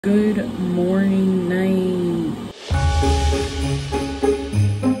Good morning, night. I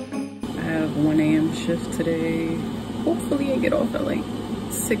have 1 a.m. shift today. Hopefully I get off at like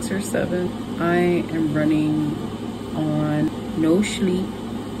 6 or 7. I am running on no sleep.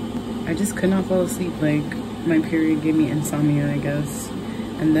 I just could not fall asleep. Like, my period gave me insomnia, I guess.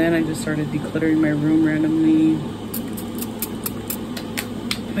 And then I just started decluttering my room randomly.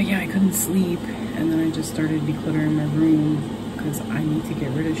 But yeah, I couldn't sleep. And then I just started decluttering my room because I need to get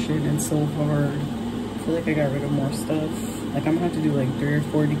rid of shit, and it's so hard. I feel like I got rid of more stuff. Like, I'm gonna have to do like 3 or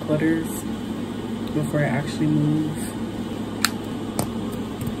 4 declutters before I actually move.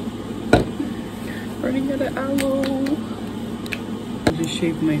 Running out of aloe. I just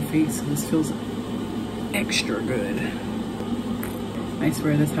shaved my face, so this feels extra good. I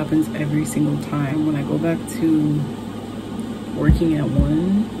swear this happens every single time. When I go back to working at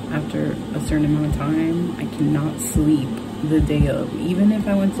 1 after a certain amount of time, I cannot sleep the day of. Even if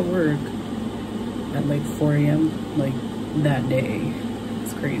I went to work at like 4 a.m. like that day.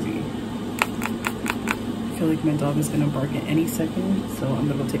 It's crazy. I feel like my dog is gonna bark at any second, so I'm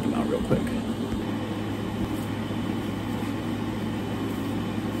gonna go take him out real quick.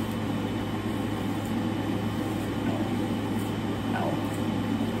 Ow.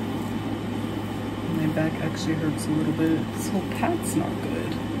 My back actually hurts a little bit, so that's not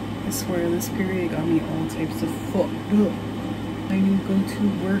good. I swear this period got me all types of fucked up. I need to go to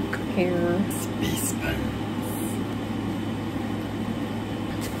work hair space buns.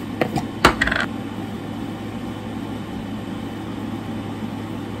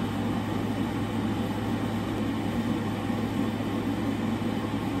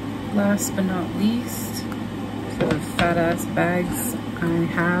 Last but not least, the fat ass bags I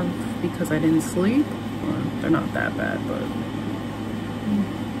have because I didn't sleep. Well, they're not that bad, but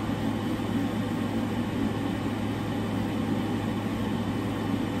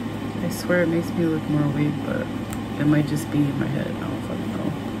I swear it makes me look more awake, but it might just be in my head. I don't fucking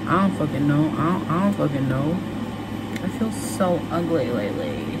know. I don't fucking know. I don't fucking know. I feel so ugly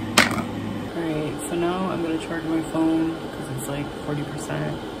lately. Alright, so now I'm gonna charge my phone because it's like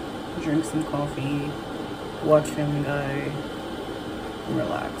 40%. Drink some coffee, watch Family Guy, and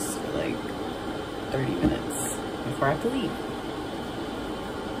relax for like 30 minutes before I have to leave.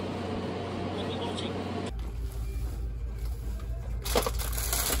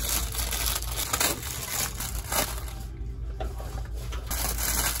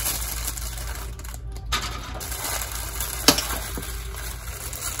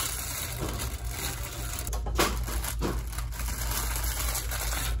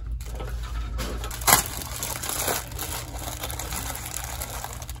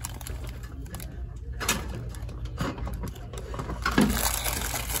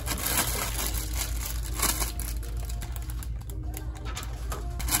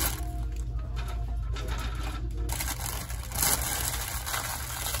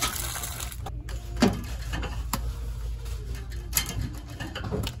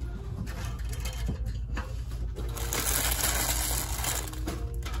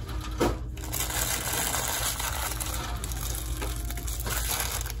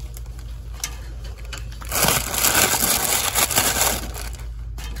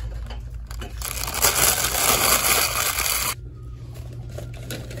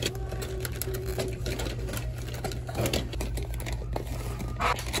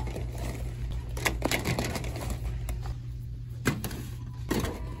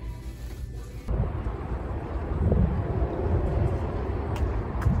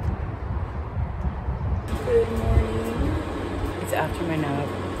 Good morning. It's after my nap.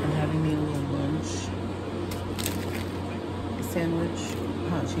 I'm having me a little lunch. A sandwich,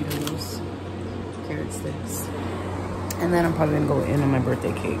 hot Cheetos, carrot sticks. And then I'm probably gonna go in on my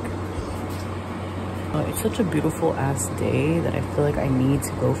birthday cake. It's such a beautiful ass day that I feel like I need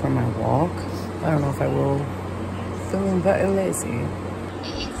to go for my walk. I don't know if I will. Feeling very lazy.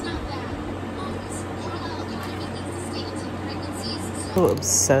 So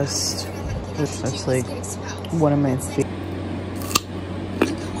obsessed with that's like one of my favorites.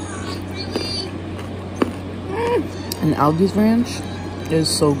 And Algi's Ranch is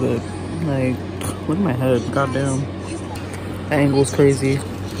so good. Like, look at my head, goddamn. That angle's crazy.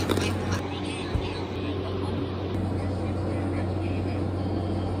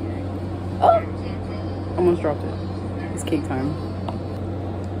 Oh! Almost dropped it. It's cake time.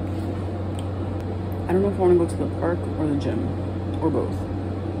 I don't know if I want to go to the park or the gym, or both.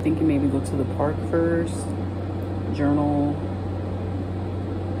 I'm thinking maybe go to the park first, journal,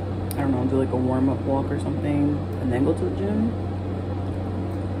 I don't know, do like a warm-up walk or something, and then go to the gym.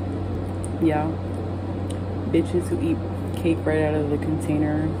 Yeah, bitches who eat cake right out of the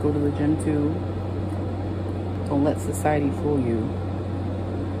container. Go to the gym too. Don't let society fool you.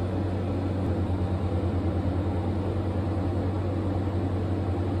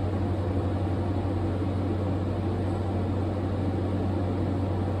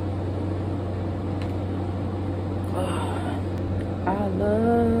 I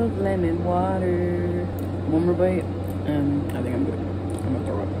love lemon water. One more bite, and I think I'm good. I'm gonna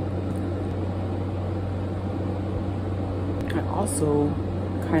throw up. I also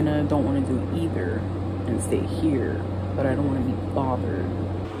kind of don't want to do either and stay here, but I don't want to be bothered.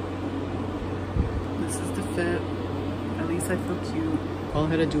 This is the fit. At least I feel cute. All I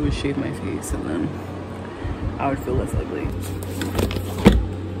had to do was shave my face, and then I would feel less ugly.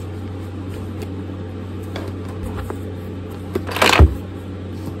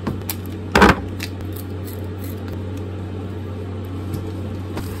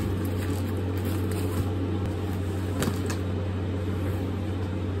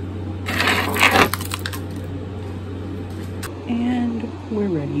 And we're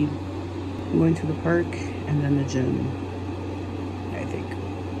ready. I'm going to the park and then the gym, I think.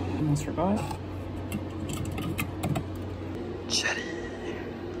 Almost forgot. Cheddar.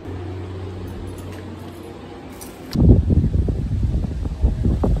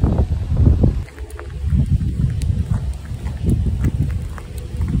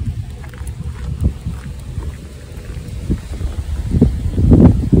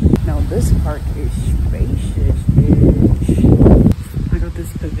 Now this park is spacious, bitch. I got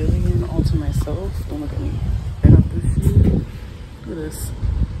this pavilion all to myself. Don't look at me. I got this shit. Look at this.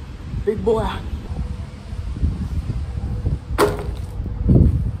 Big boy.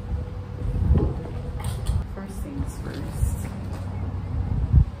 First things first.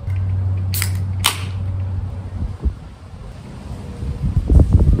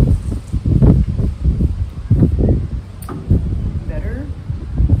 Better,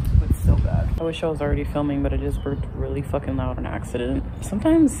 but still bad. I wish I was already filming, but I just burped really fucking loud on accident.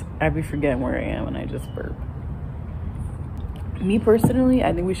 Sometimes I be forgetting where I am and I just burp. Me personally,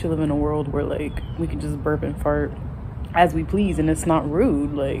 I think we should live in a world where like we can just burp and fart as we please and it's not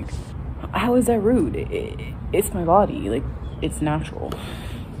rude. Like, how is that rude? It's my body. Like, it's natural.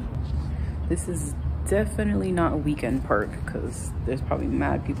 This is definitely not a weekend park because there's probably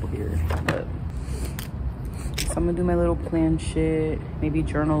mad people here. But so I'm gonna do my little plan shit, maybe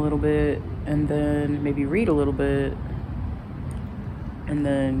journal a little bit, and then maybe read a little bit, and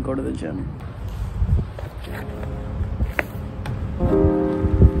then go to the gym.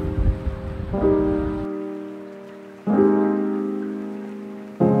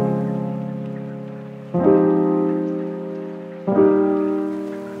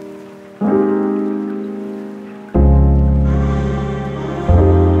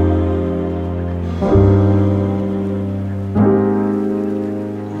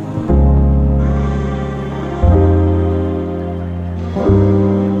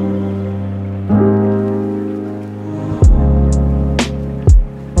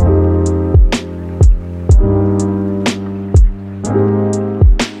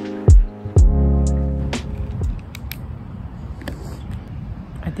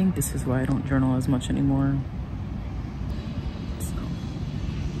 I think this is why I don't journal as much anymore. So.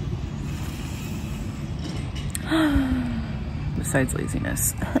 Besides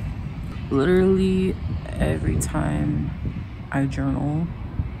laziness. Literally every time I journal,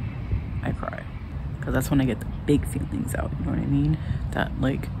 I cry. Because that's when I get the big feelings out, you know what I mean? That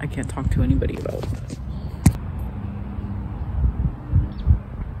like I can't talk to anybody about.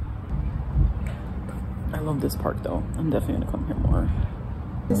 I love this park though. I'm definitely gonna come here more.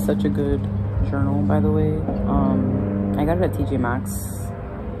 It's such a good journal, by the way. I got it at TJ Maxx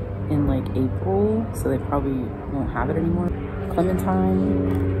in like April, so they probably won't have it anymore.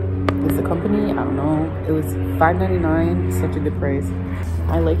 Clementine is the company. I don't know. It was $5.99, such a good price.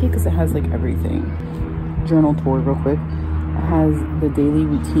 I like it because it has like everything. Journal tour real quick. It has the daily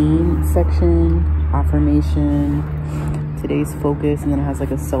routine section, affirmation, today's focus, and then it has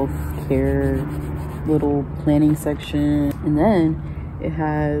like a self-care little planning section, and then it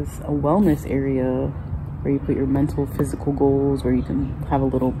has a wellness area where you put your mental, physical goals, where you can have a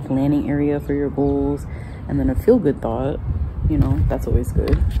little planning area for your goals, and then a feel-good thought, you know, that's always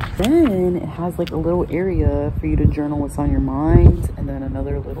good. Then it has like a little area for you to journal what's on your mind, and then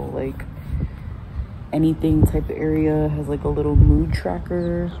another little like anything type of area. Has like a little mood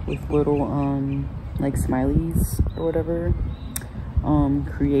tracker with little like smileys or whatever.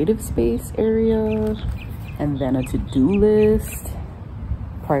 Creative space area, and then a to-do list,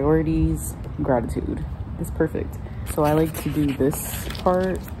 priorities, gratitude. It's perfect. So I like to do this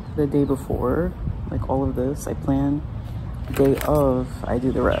part the day before, like all of this I plan day of, I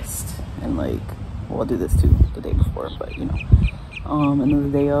do the rest. And like, well, I'll do this too the day before, but you know. And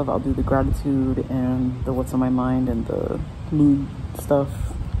then the day of, I'll do the gratitude and the what's on my mind and the mood stuff.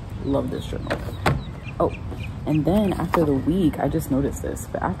 Love this journal. Oh, and then after the week, I just noticed this,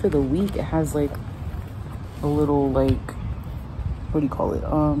 but after the week, it has like a little like, what do you call it?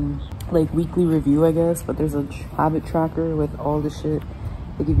 Like weekly review, I guess, but there's a habit tracker with all the shit.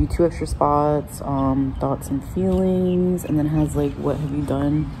 They give you 2 extra spots, thoughts and feelings, and then it has like what have you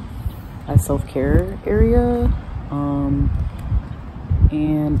done as self-care area,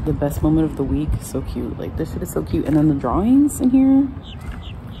 and the best moment of the week. So cute. Like this shit is so cute. And then the drawings in here,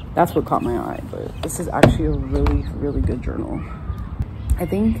 that's what caught my eye. But this is actually a really, really good journal. I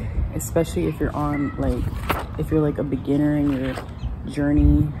think especially if you're on like, if you're like a beginner in your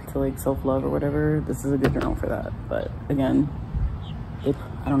journey to like self-love or whatever, this is a good journal for that. But again,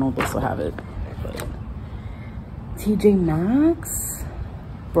 I don't know if this will have it, but TJ Maxx,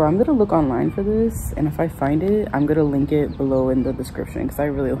 bro, I'm gonna look online for this, and if I find it, I'm gonna link it below in the description because I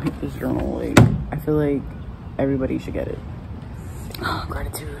really like this journal. Like, I feel like everybody should get it. Oh,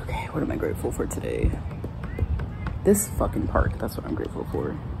 gratitude. Okay, what am I grateful for today? This fucking park, that's what I'm grateful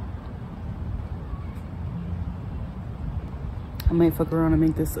for. I might fuck around and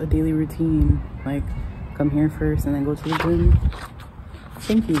make this a daily routine. Like, come here first and then go to the gym.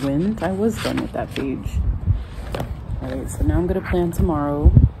 Thank you, Wind. I was done with that page. Alright, so now I'm gonna plan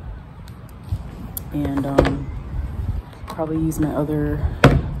tomorrow. And probably use my other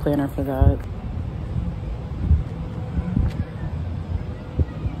planner for that.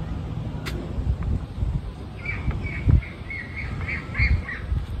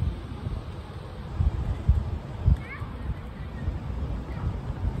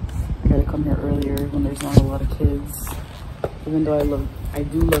 Come here earlier when there's not a lot of kids. Even though I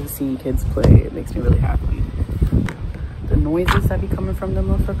do love seeing kids play, it makes me really happy. The noises that be coming from them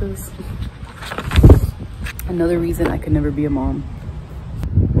motherfuckers. Another reason I could never be a mom.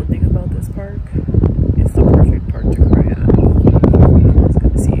 The thing about this park, it's the perfect park to cry at. It's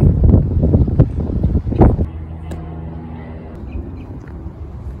good to see you.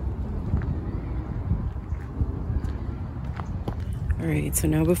 Alright, so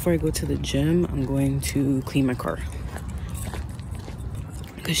now before I go to the gym, I'm going to clean my car.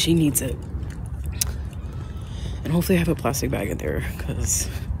 Because she needs it. And hopefully I have a plastic bag in there, because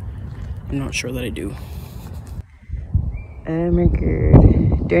I'm not sure that I do. Oh my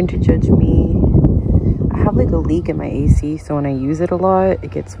god. Don't judge me. I have like a leak in my AC, so when I use it a lot, it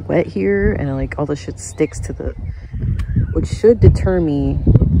gets wet here, and like all the shit sticks to the... which should deter me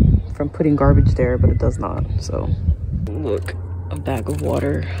from putting garbage there, but it does not, so... Look. A bag of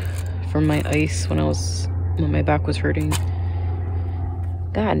water from my ice when my back was hurting.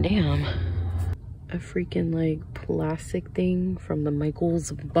 God damn. A freaking like plastic thing from the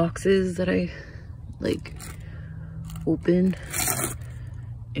Michaels boxes that I like open.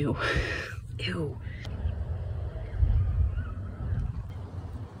 Ew. Ew.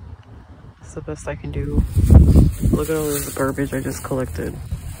 It's the best I can do. Look at all this garbage I just collected.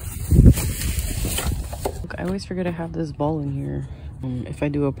 I always forget I have this ball in here. If I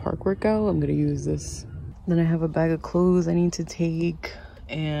do a park workout, I'm gonna use this. Then I have a bag of clothes I need to take,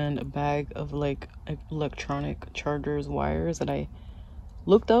 and a bag of like electronic chargers, wires that I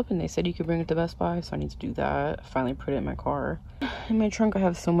looked up and they said you could bring it to Best Buy, so I need to do that. I finally put it in my car. In my trunk I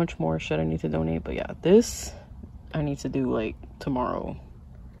have so much more shit I need to donate, but yeah, this I need to do like tomorrow.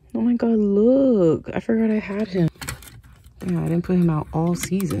 Oh my god, look, I forgot I had him. Yeah, I didn't put him out all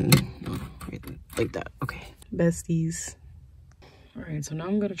season. Like that. Okay, besties. All right, so now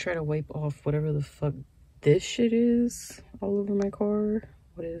I'm gonna try to wipe off whatever the fuck this shit is all over my car.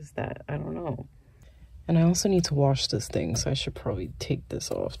 What is that? I don't know. And I also need to wash this thing, so I should probably take this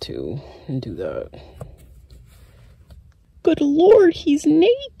off too and do that. Good lord, he's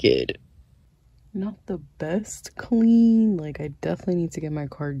naked. Not the best clean. Like, I definitely need to get my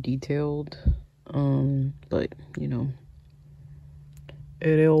car detailed. But you know,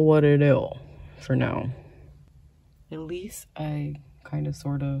 it is what it is for now. At least I kind of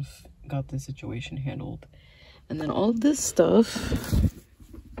sort of got the situation handled. And then all of this stuff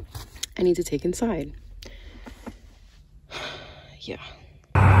I need to take inside. Yeah.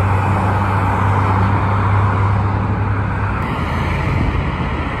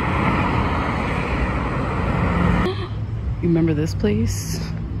 You remember this place?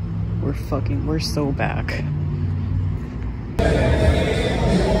 We're so back.